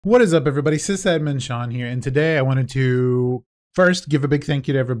What is up, everybody? Sysadmin Sean here, and today I wanted to first give a big thank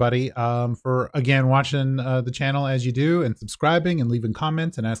you to everybody for again watching the channel as you do, and subscribing and leaving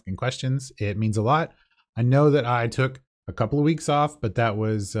comments and asking questions. It means a lot. I know that I took a couple of weeks off, but that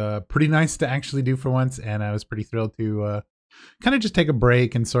was pretty nice to actually do for once, and I was pretty thrilled to kind of just take a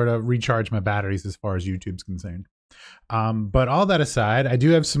break and sort of recharge my batteries as far as YouTube's concerned. But all that aside, I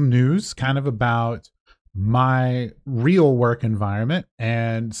do have some news kind of about my real work environment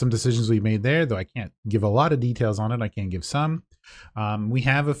and some decisions we made there, though I can't give a lot of details on it. I can give some. We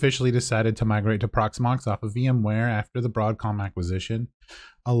have officially decided to migrate to Proxmox off of VMware after the Broadcom acquisition.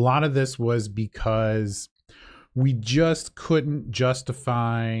 A lot of this was because we just couldn't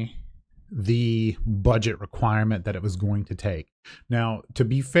justify the budget requirement that it was going to take. Now, to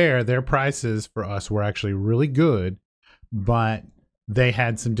be fair, their prices for us were actually really good, but they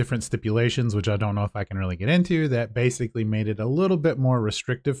had some different stipulations, which I don't know if I can really get into, that basically made it a little bit more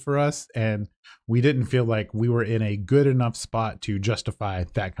restrictive for us. And we didn't feel like we were in a good enough spot to justify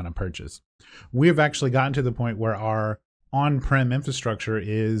that kind of purchase. We have actually gotten to the point where our on-prem infrastructure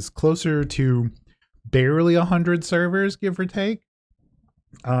is closer to barely 100 servers, give or take.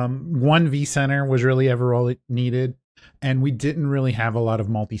 One vCenter was really ever all it needed. And we didn't really have a lot of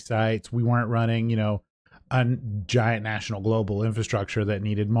multi-sites. We weren't running, a giant national global infrastructure that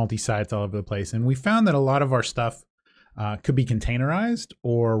needed multi-sites all over the place. And we found that a lot of our stuff could be containerized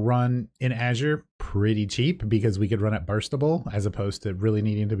or run in Azure pretty cheap because we could run it burstable as opposed to really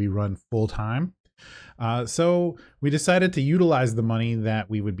needing to be run full time. So we decided to utilize the money that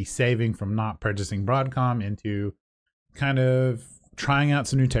we would be saving from not purchasing Broadcom into kind of trying out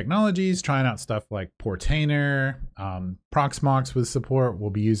some new technologies, trying out stuff like Portainer, Proxmox with support. We'll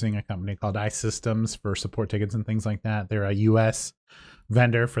be using a company called iSystems for support tickets and things like that. They're a US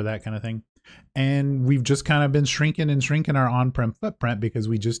vendor for that kind of thing. And we've just kind of been shrinking our on-prem footprint because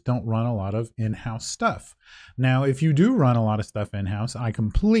we just don't run a lot of in-house stuff. Now, if you do run a lot of stuff in-house, I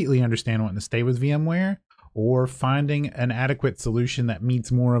completely understand wanting to stay with VMware or finding an adequate solution that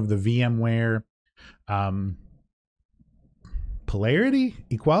meets more of the VMware polarity,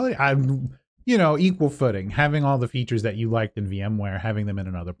 equality, equal footing, having all the features that you liked in VMware, having them in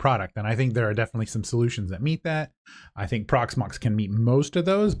another product. And I think there are definitely some solutions that meet that. I think Proxmox can meet most of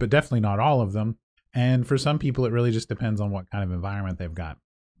those, but definitely not all of them. And for some people, it really just depends on what kind of environment they've got.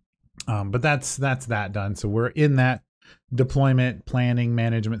 But that's that done. So we're in that deployment, planning,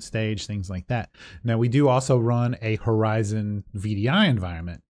 management stage, things like that. Now, we do also run a Horizon VDI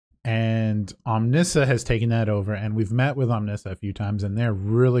environment. And Omnissa has taken that over, and we've met with Omnissa a few times, and they're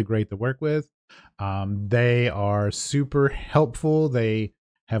really great to work with. They are super helpful. They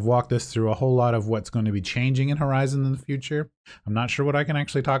have walked us through a whole lot of what's going to be changing in Horizon in the future. I'm not sure what I can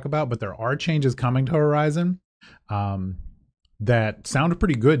actually talk about, but there are changes coming to Horizon that sound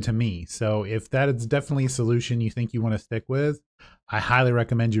pretty good to me. So if that is definitely a solution you think you want to stick with, I highly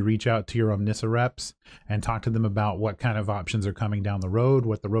recommend you reach out to your Omnissa reps and talk to them about what kind of options are coming down the road,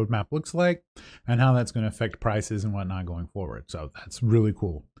 what the roadmap looks like, and how that's going to affect prices and whatnot going forward. So that's really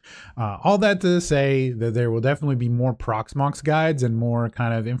cool. All that to say that there will definitely be more Proxmox guides and more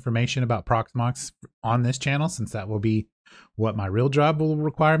kind of information about Proxmox on this channel, since that will be what my real job will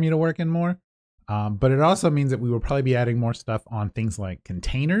require me to work in more. But it also means that we will probably be adding more stuff on things like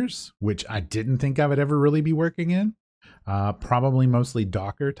containers, which I didn't think I would ever really be working in. Probably mostly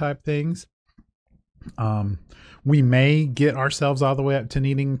Docker type things. We may get ourselves all the way up to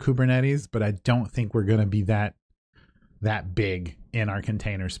needing Kubernetes, but I don't think we're going to be that big in our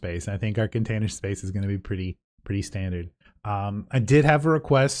container space. I think our container space is going to be pretty standard. I did have a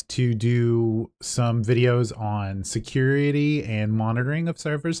request to do some videos on security and monitoring of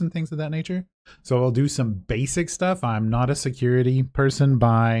servers and things of that nature. So I'll do some basic stuff. I'm not a security person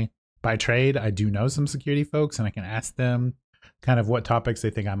by trade. I do know some security folks, and I can ask them kind of what topics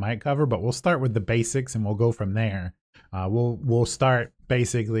they think I might cover, but we'll start with the basics and we'll go from there. We'll start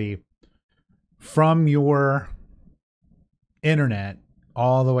basically from your internet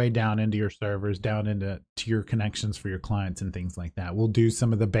all the way down into your servers, down into your connections for your clients and things like that. We'll do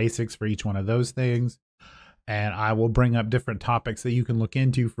some of the basics for each one of those things. And I will bring up different topics that you can look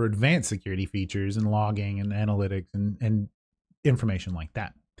into for advanced security features and logging and analytics and information like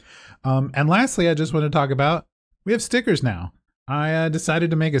that. And lastly, I just want to talk about, we have stickers now. I decided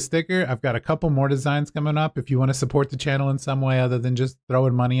to make a sticker. I've got a couple more designs coming up. If you want to support the channel in some way other than just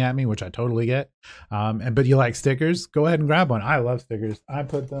throwing money at me, which I totally get, but you like stickers, go ahead and grab one. I love stickers. I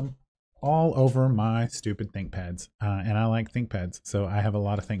put them all over my stupid ThinkPads, and I like ThinkPads, so I have a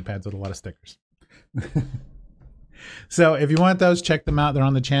lot of ThinkPads with a lot of stickers. So if you want those, check them out. They're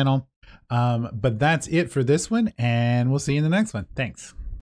on the channel. But that's it for this one, and we'll see you in the next one. Thanks.